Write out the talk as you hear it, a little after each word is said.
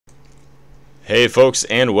Hey folks,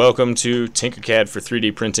 and welcome to Tinkercad for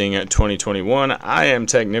 3D Printing 2021. I am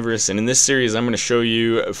Technivorous, and in this series I'm going to show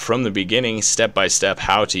you from the beginning, step by step,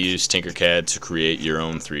 how to use Tinkercad to create your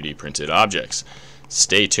own 3D printed objects.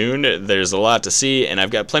 Stay tuned, there's a lot to see, and I've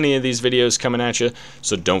got plenty of these videos coming at you,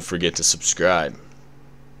 so don't forget to subscribe.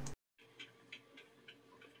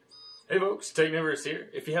 Hey folks, Technivorous here.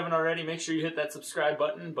 If you haven't already, make sure you hit that subscribe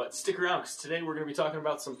button, but stick around because today we're going to be talking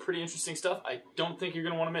about some pretty interesting stuff I don't think you're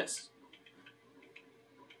going to want to miss.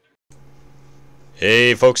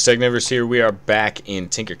 Hey folks, Technivorous here. We are back in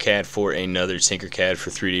Tinkercad for another Tinkercad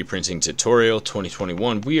for 3D Printing tutorial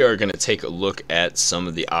 2021. We are going to take a look at some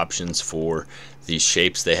of the options for these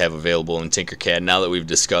shapes they have available in Tinkercad. Now that we've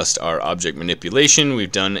discussed our object manipulation,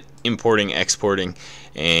 we've done importing, exporting,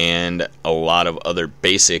 and a lot of other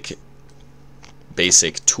basic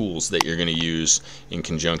tools that you're going to use in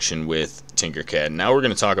conjunction with Tinkercad. Now we're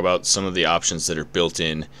going to talk about some of the options that are built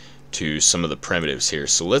in to some of the primitives here.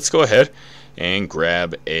 So let's go ahead and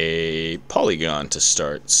grab a polygon to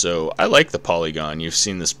start. So I like the polygon. You've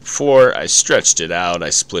seen this before. I stretched it out, I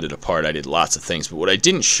split it apart, I did lots of things, but what I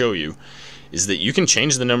didn't show you is that you can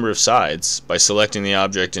change the number of sides by selecting the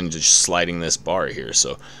object and just sliding this bar here.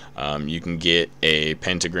 So you can get a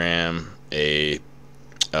pentagram, it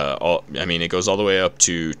goes all the way up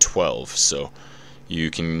to 12, so you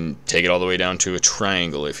can take it all the way down to a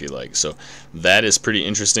triangle if you like. So that is pretty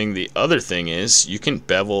interesting. The other thing is you can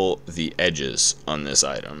bevel the edges on this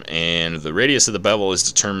item, and the radius of the bevel is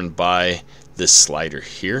determined by this slider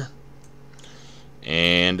here.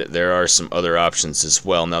 And there are some other options as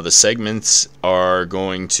well. Now the segments are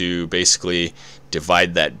going to basically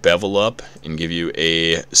divide that bevel up and give you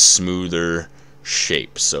a smoother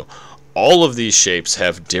shape. So all of these shapes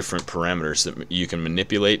have different parameters that you can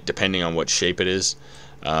manipulate depending on what shape it is.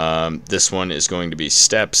 This one is going to be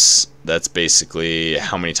steps. That's basically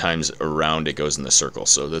how many times around it goes in the circle.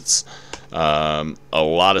 So that's a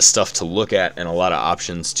lot of stuff to look at and a lot of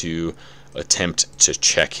options to attempt to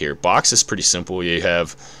check here. Box is pretty simple. You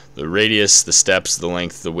have the radius, the steps, the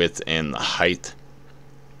length, the width, and the height.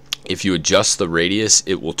 If you adjust the radius,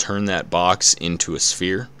 it will turn that box into a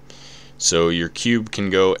sphere. So your cube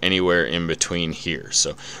can go anywhere in between here.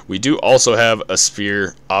 So we do also have a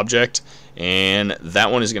sphere object, and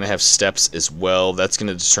that one is going to have steps as well. That's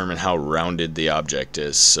going to determine how rounded the object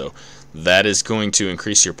is. So that is going to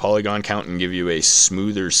increase your polygon count and give you a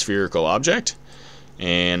smoother spherical object,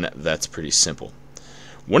 and that's pretty simple.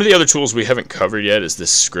 One of the other tools we haven't covered yet is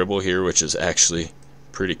this Scribble here, which is actually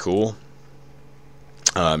pretty cool.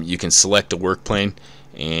 You can select a work plane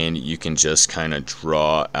and you can just kind of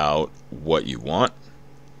draw out what you want,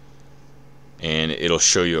 and it'll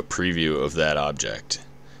show you a preview of that object.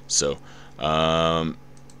 So you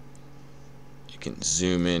can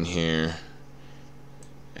zoom in here,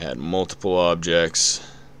 add multiple objects,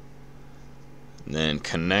 and then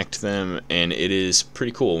connect them, and it is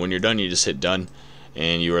pretty cool. When you're done, you just hit done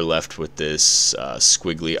and you are left with this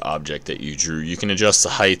squiggly object that you drew. You can adjust the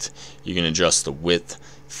height, you can adjust the width,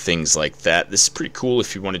 things like that. This is pretty cool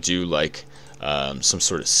if you want to do like some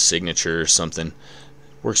sort of signature or something.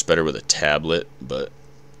 Works better with a tablet, but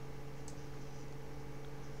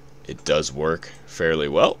it does work fairly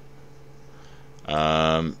well.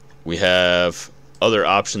 We have other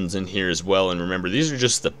options in here as well, and remember, these are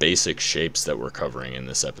just the basic shapes that we're covering in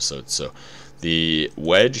this episode. So the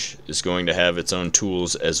wedge is going to have its own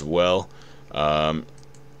tools as well.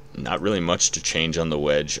 Not really much to change on the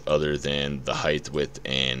wedge other than the height, width,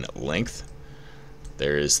 and length.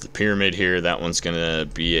 There is the pyramid here. That one's going to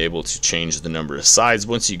be able to change the number of sides.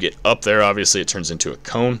 Once you get up there, obviously it turns into a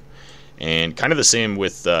cone. And kind of the same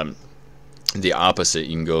with the opposite.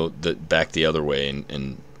 You can go back the other way.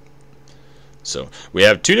 And so we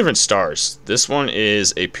have two different stars. This one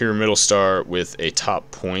is a pyramidal star with a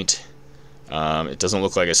top point. It doesn't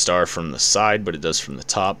look like a star from the side, but it does from the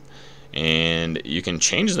top. And you can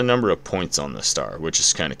change the number of points on the star, which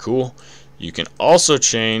is kind of cool. You can also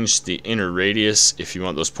change the inner radius if you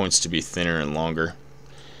want those points to be thinner and longer.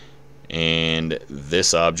 And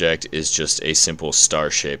this object is just a simple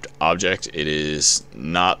star-shaped object. It is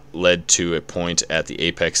not led to a point at the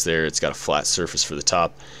apex there. It's got a flat surface for the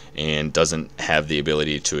top and doesn't have the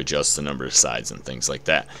ability to adjust the number of sides and things like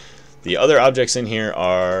that. The other objects in here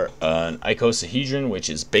are an icosahedron, which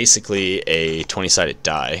is basically a 20-sided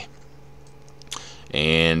die.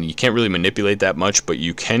 And you can't really manipulate that much, but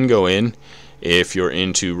you can go in if you're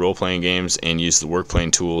into role-playing games and use the work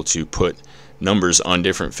plane tool to put numbers on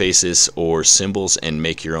different faces or symbols and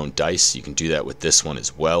make your own dice. You can do that with this one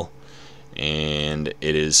as well, and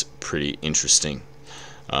it is pretty interesting.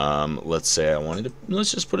 Let's say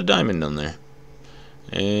let's just put a diamond on there.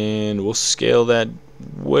 And we'll scale that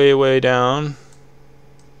way down.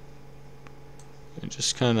 And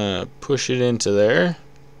just kind of push it into there.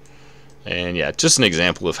 And yeah, just an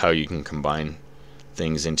example of how you can combine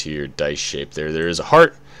things into your dice shape there. There is a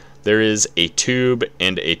heart, there is a tube,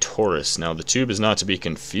 and a torus. Now the tube is not to be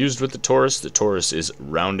confused with the torus. The torus is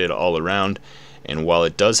rounded all around, and while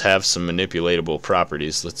it does have some manipulatable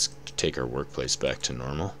properties, let's take our workplace back to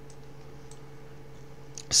normal,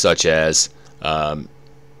 such as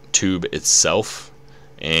tube itself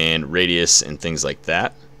and radius and things like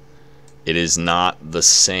that, it is not the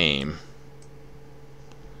same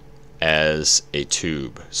as a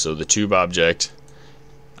tube. So the tube object,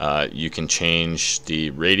 you can change the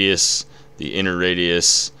radius, the inner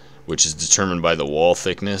radius, which is determined by the wall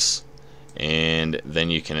thickness, and then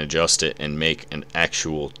you can adjust it and make an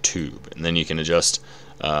actual tube. And then you can adjust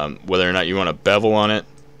whether or not you want a bevel on it,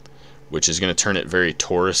 which is going to turn it very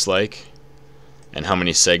torus-like, and how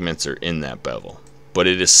many segments are in that bevel. But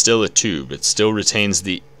it is still a tube. It still retains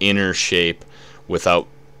the inner shape without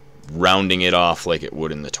rounding it off like it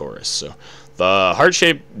would in the torus. So the heart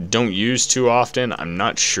shape don't use too often. I'm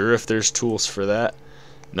not sure if there's tools for that.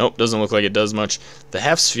 Nope, doesn't look like it does much. The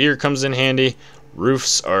half sphere comes in handy.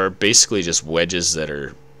 Roofs are basically just wedges that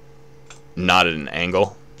are not at an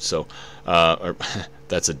angle. So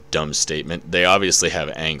that's a dumb statement. They obviously have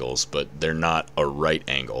angles, but they're not a right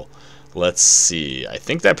angle. Let's see. I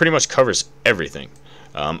think that pretty much covers everything.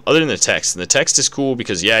 Other than the text. And the text is cool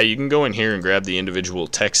because, yeah, you can go in here and grab the individual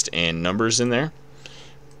text and numbers in there.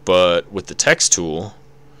 But with the text tool,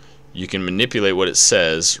 you can manipulate what it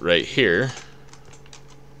says right here.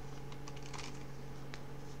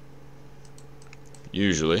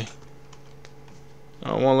 Usually.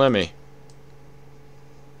 Oh, it won't let me.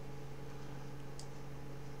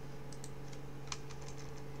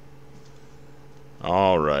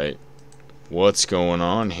 Alright. What's going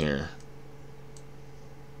on here?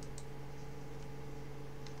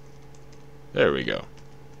 There we go.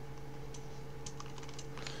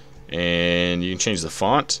 And you can change the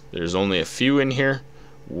font. There's only a few in here,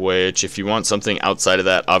 which if you want something outside of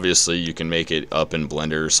that, obviously you can make it up in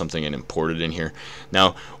Blender or something and import it in here.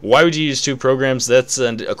 Now, why would you use two programs? That's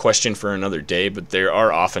a question for another day, but there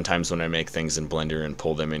are often times when I make things in Blender and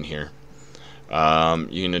pull them in here.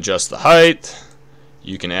 You can adjust the height.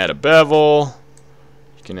 You can add a bevel.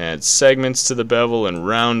 You can add segments to the bevel and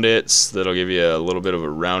round it, so that'll give you a little bit of a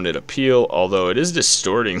rounded appeal, although it is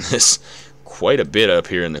distorting this quite a bit up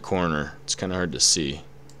here in the corner. It's kind of hard to see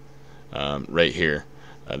right here.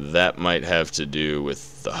 That might have to do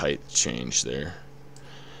with the height change there.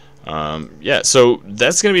 Yeah, so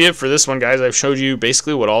that's going to be it for this one, guys. I've showed you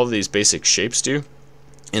basically what all of these basic shapes do.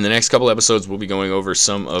 In the next couple episodes, we'll be going over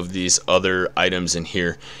some of these other items in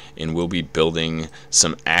here, and we'll be building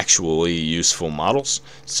some actually useful models.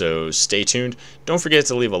 So stay tuned. Don't forget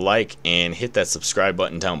to leave a like and hit that subscribe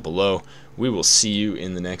button down below. We will see you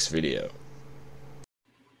in the next video.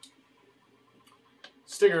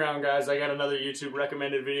 Stick around, guys. I got another YouTube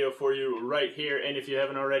recommended video for you right here. And if you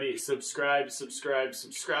haven't already, subscribe.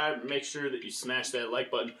 Make sure that you smash that like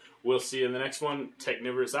button. We'll see you in the next one.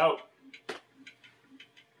 Technivorous out.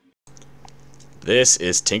 This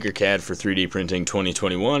is Tinkercad for 3D Printing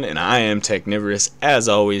 2021, and I am Technivorous. As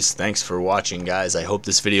always, thanks for watching, guys. I hope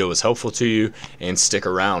this video was helpful to you, and stick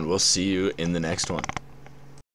around. We'll see you in the next one.